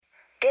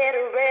Get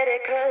ready,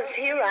 'cause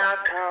here I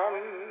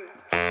come.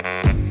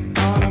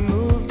 Gonna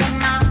move the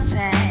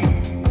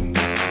mountain,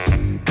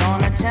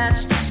 gonna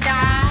touch the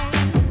sky,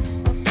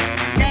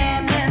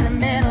 stand in the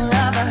middle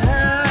of a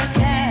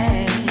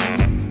hurricane,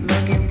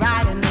 look it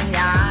right in the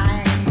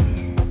eye.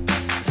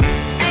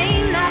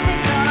 Ain't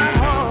nothing gonna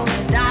hold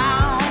me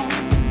down.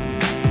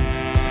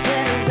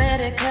 Get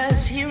ready,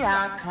 'cause here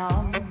I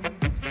come.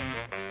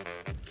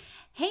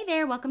 Hey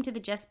there, welcome to the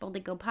Just Boldly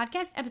Go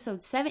podcast,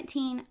 episode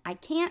 17. I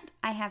can't,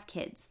 I have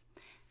kids.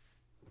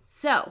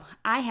 So,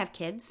 I have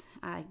kids.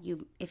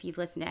 If you've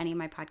listened to any of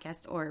my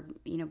podcasts or,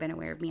 been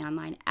aware of me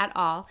online at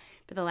all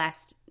for the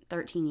last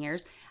 13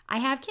 years, I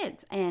have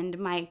kids. And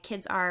my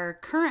kids are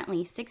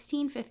currently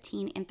 16,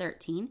 15, and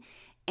 13.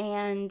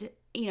 And,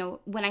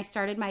 when I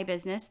started my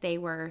business, they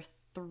were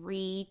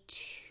 3,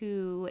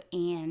 2,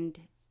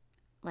 and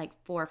like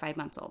 4 or 5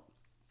 months old.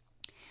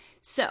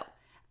 So,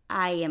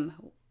 I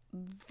am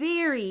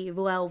very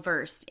well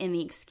versed in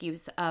the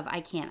excuse of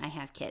I can't, I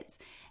have kids.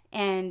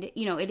 And,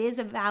 it is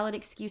a valid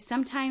excuse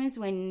sometimes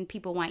when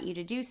people want you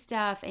to do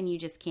stuff and you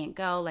just can't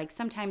go. Like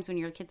sometimes when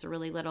your kids are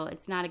really little,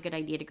 it's not a good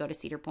idea to go to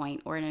Cedar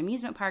Point or an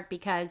amusement park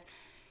because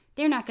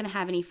they're not going to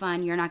have any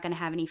fun. You're not going to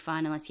have any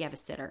fun unless you have a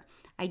sitter.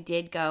 I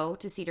did go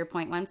to Cedar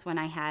Point once when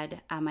I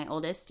had my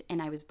oldest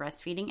and I was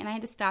breastfeeding and I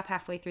had to stop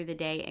halfway through the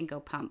day and go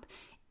pump.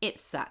 It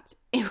sucked.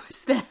 It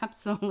was the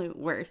absolute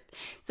worst.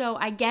 So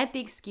I get the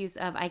excuse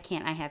of I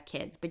can't, I have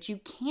kids, but you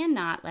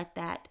cannot let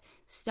that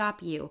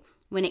stop you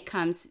when it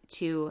comes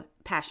to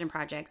passion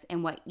projects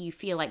and what you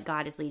feel like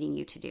God is leading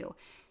you to do.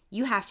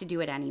 You have to do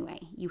it anyway.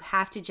 You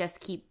have to just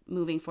keep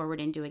moving forward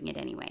and doing it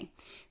anyway.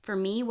 For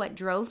me, what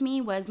drove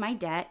me was my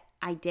debt.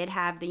 I did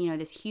have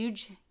this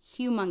huge,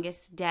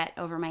 humongous debt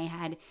over my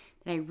head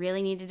that I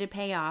really needed to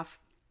pay off.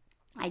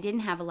 I didn't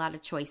have a lot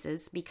of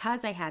choices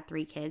because I had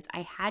 3 kids.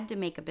 I had to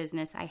make a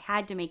business. I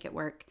had to make it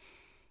work.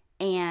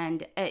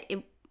 And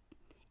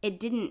it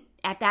didn't,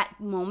 at that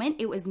moment,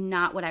 it was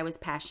not what I was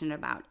passionate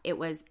about. It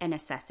was a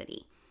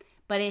necessity.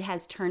 But it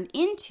has turned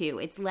into,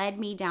 it's led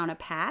me down a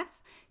path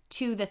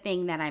to the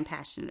thing that I'm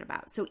passionate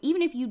about. So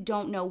even if you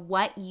don't know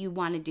what you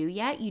want to do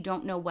yet, you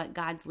don't know what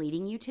God's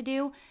leading you to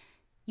do,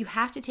 you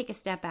have to take a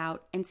step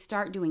out and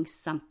start doing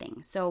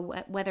something. So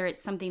whether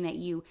it's something that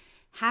you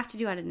have to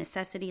do out of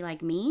necessity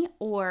like me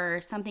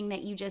or something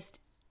that you just,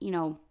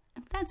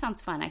 that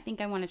sounds fun. I think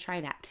I want to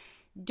try that.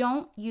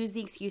 Don't use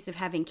the excuse of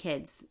having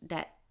kids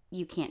that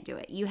you can't do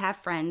it. You have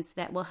friends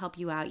that will help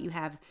you out. You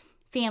have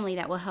family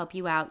that will help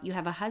you out. You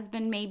have a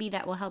husband maybe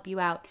that will help you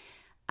out.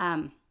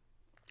 And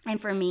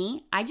for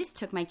me, I just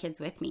took my kids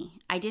with me.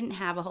 I didn't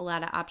have a whole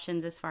lot of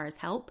options as far as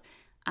help.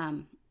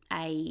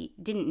 I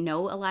didn't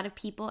know a lot of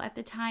people at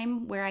the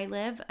time where I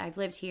live. I've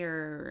lived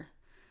here,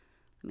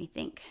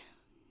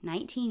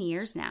 19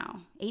 years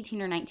now.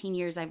 18 or 19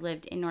 years I've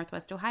lived in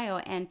Northwest Ohio.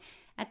 And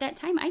at that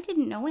time, I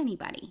didn't know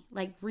anybody.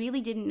 Like,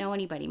 really didn't know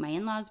anybody. My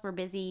in-laws were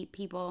busy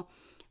people.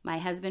 My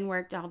husband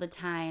worked all the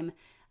time.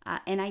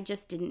 And I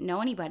just didn't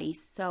know anybody.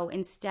 So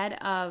instead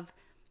of,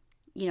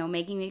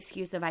 making the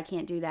excuse of I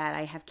can't do that,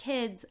 I have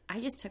kids, I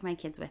just took my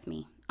kids with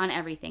me on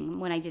everything.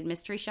 When I did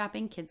mystery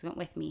shopping, kids went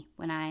with me.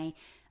 When I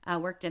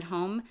worked at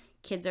home,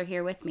 kids are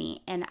here with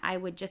me. And I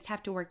would just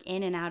have to work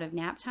in and out of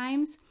nap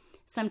times.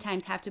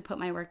 Sometimes have to put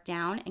my work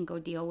down and go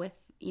deal with,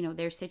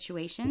 their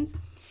situations.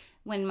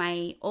 When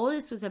my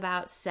oldest was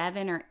about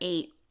 7 or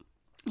 8,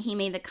 he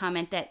made the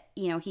comment that,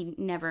 he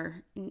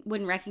never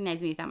wouldn't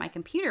recognize me without my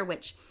computer,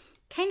 which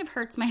kind of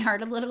hurts my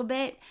heart a little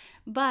bit.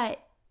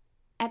 But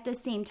at the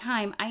same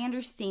time, I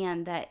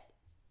understand that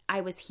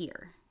I was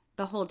here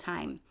the whole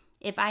time.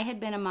 If I had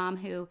been a mom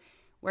who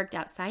worked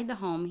outside the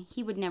home,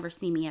 he would never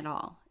see me at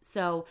all.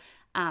 So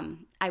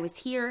I was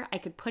here. I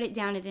could put it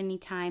down at any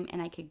time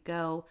and I could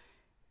go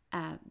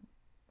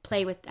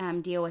play with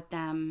them, deal with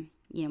them,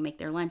 make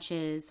their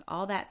lunches,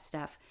 all that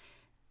stuff.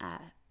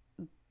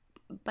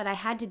 But I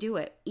had to do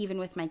it even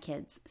with my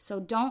kids.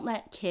 So don't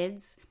let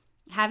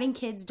having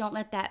kids, don't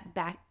let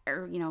that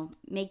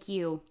make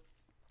you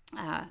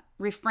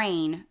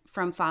refrain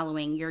from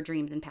following your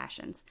dreams and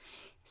passions.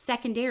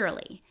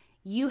 Secondarily,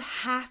 you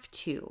have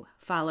to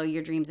follow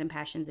your dreams and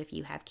passions if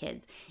you have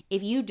kids.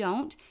 If you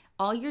don't,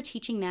 all you're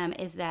teaching them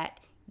is that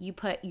you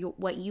put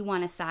what you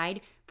want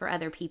aside for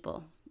other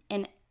people.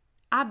 And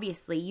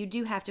obviously, you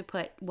do have to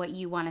put what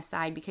you want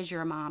aside because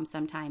you're a mom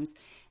sometimes.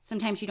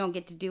 Sometimes you don't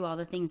get to do all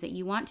the things that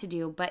you want to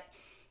do. But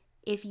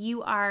if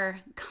you are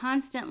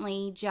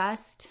constantly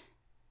just,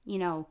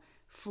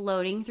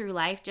 floating through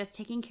life, just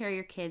taking care of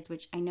your kids,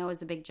 which I know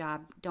is a big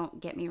job,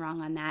 don't get me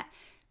wrong on that,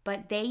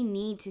 but they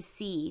need to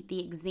see the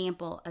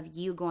example of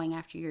you going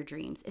after your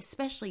dreams,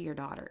 especially your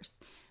daughters.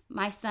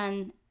 My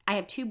son, I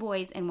have 2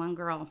 boys and 1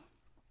 girl.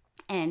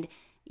 And,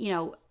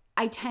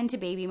 I tend to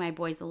baby my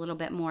boys a little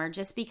bit more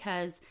just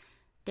because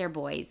they're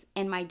boys.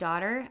 And my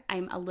daughter,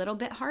 I'm a little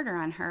bit harder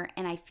on her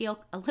and I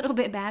feel a little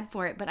bit bad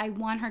for it, but I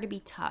want her to be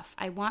tough.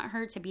 I want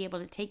her to be able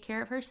to take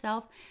care of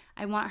herself.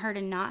 I want her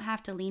to not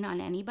have to lean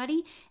on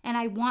anybody. And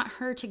I want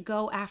her to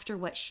go after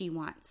what she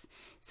wants.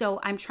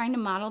 So I'm trying to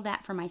model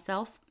that for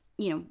myself.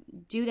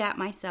 do that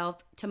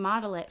myself to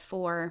model it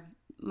for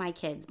my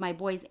kids, my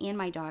boys and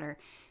my daughter,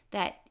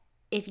 that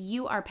if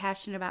you are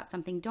passionate about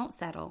something, don't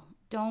settle.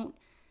 Don't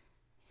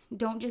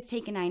just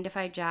take a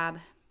 9-to-5 job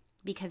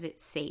because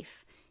it's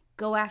safe.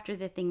 Go after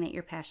the thing that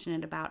you're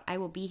passionate about. I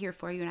will be here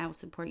for you and I will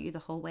support you the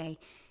whole way.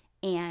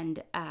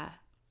 And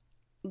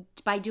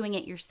by doing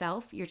it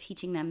yourself, you're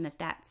teaching them that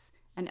that's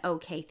an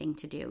okay thing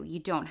to do. You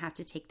don't have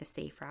to take the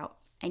safe route.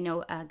 I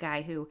know a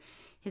guy who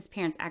his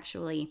parents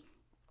actually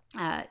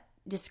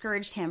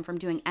discouraged him from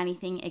doing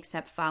anything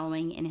except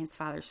following in his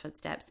father's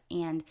footsteps,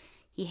 and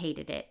he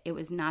hated it. It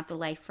was not the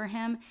life for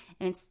him.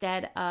 And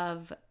instead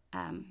of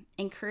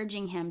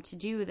encouraging him to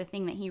do the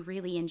thing that he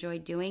really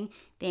enjoyed doing,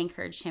 they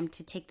encouraged him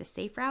to take the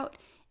safe route.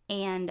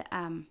 And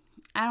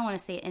I don't want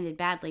to say it ended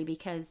badly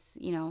because,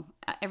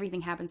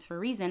 everything happens for a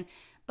reason,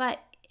 but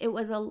it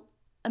was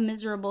a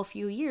miserable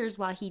few years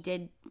while he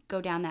did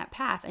go down that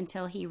path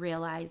until he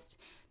realized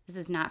this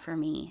is not for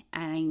me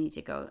and I need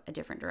to go a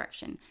different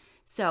direction.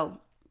 So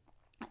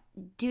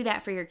do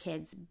that for your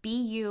kids. Be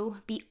you,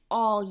 be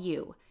all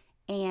you,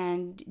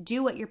 and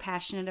do what you're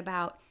passionate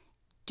about.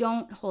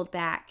 Don't hold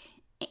back,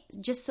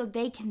 just so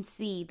they can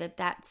see that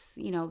that's,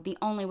 the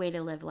only way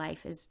to live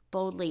life is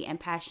boldly and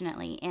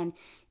passionately, and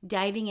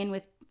diving in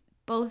with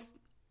both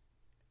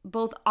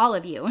all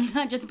of you,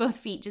 not just both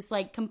feet, just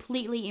like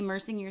completely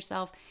immersing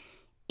yourself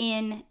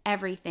in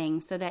everything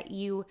so that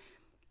you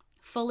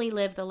fully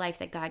live the life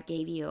that God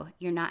gave you.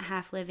 You're not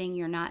half living.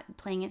 You're not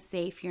playing it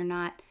safe. You're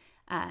not,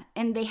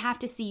 and they have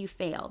to see you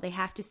fail. They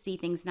have to see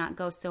things not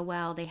go so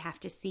well. They have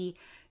to see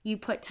you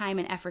put time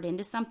and effort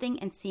into something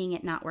and seeing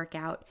it not work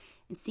out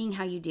and seeing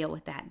how you deal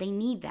with that. They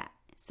need that.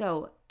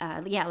 So,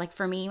 like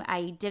for me,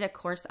 I did a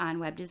course on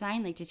web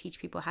design, like to teach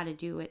people how to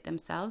do it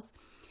themselves.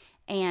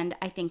 And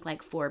I think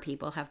like 4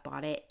 people have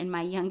bought it. And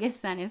my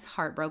youngest son is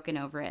heartbroken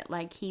over it.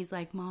 Like, he's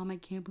like, Mom, I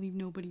can't believe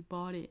nobody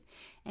bought it.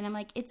 And I'm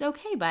like, it's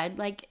okay, bud.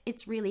 Like,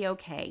 it's really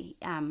okay.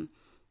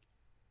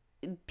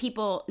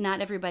 People, not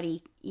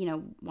everybody,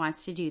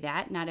 wants to do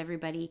that. Not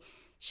everybody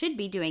should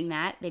be doing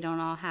that. They don't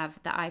all have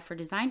the eye for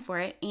design for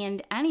it.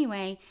 And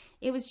anyway,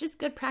 it was just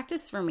good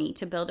practice for me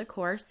to build a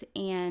course.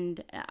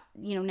 And,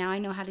 now I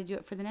know how to do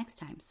it for the next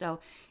time.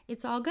 So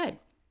it's all good.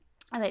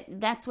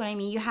 That's what I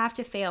mean. You have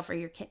to fail for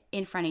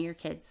in front of your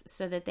kids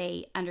so that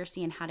they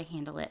understand how to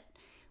handle it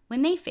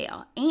when they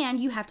fail. And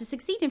you have to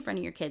succeed in front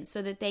of your kids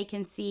so that they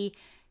can see,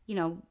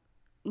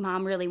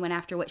 Mom really went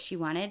after what she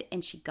wanted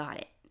and she got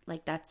it.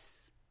 Like,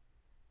 that's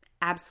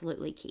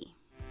absolutely key.